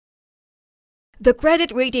The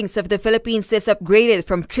credit ratings of the Philippines is upgraded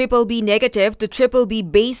from BBB negative to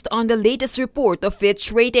BBB based on the latest report of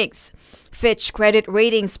Fitch ratings. Fitch credit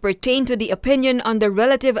ratings pertain to the opinion on the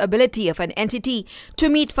relative ability of an entity to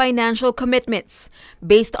meet financial commitments.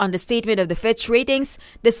 Based on the statement of the Fitch ratings,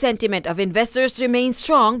 the sentiment of investors remains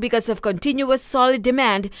strong because of continuous solid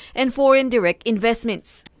demand and foreign direct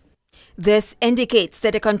investments. This indicates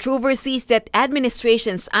that the controversies that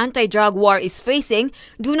administration's anti-drug war is facing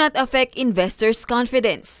do not affect investors'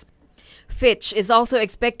 confidence. Fitch is also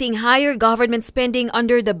expecting higher government spending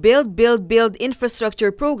under the Build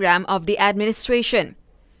infrastructure program of the administration.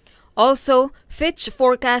 Also, Fitch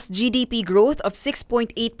forecasts GDP growth of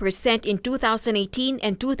 6.8% in 2018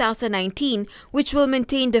 and 2019, which will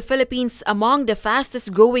maintain the Philippines among the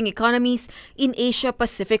fastest-growing economies in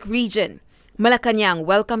Asia-Pacific region. Malacanang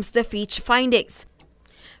welcomes the Fitch findings.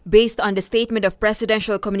 Based on the statement of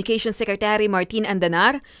Presidential Communications Secretary Martin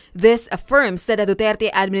Andanar, this affirms that the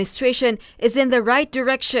Duterte administration is in the right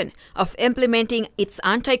direction of implementing its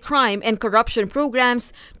anti-crime and corruption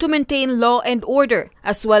programs to maintain law and order,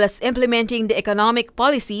 as well as implementing the economic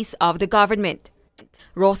policies of the government.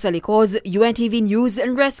 Rosa Licoz, UNTV News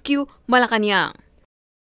and Rescue, Malacanang.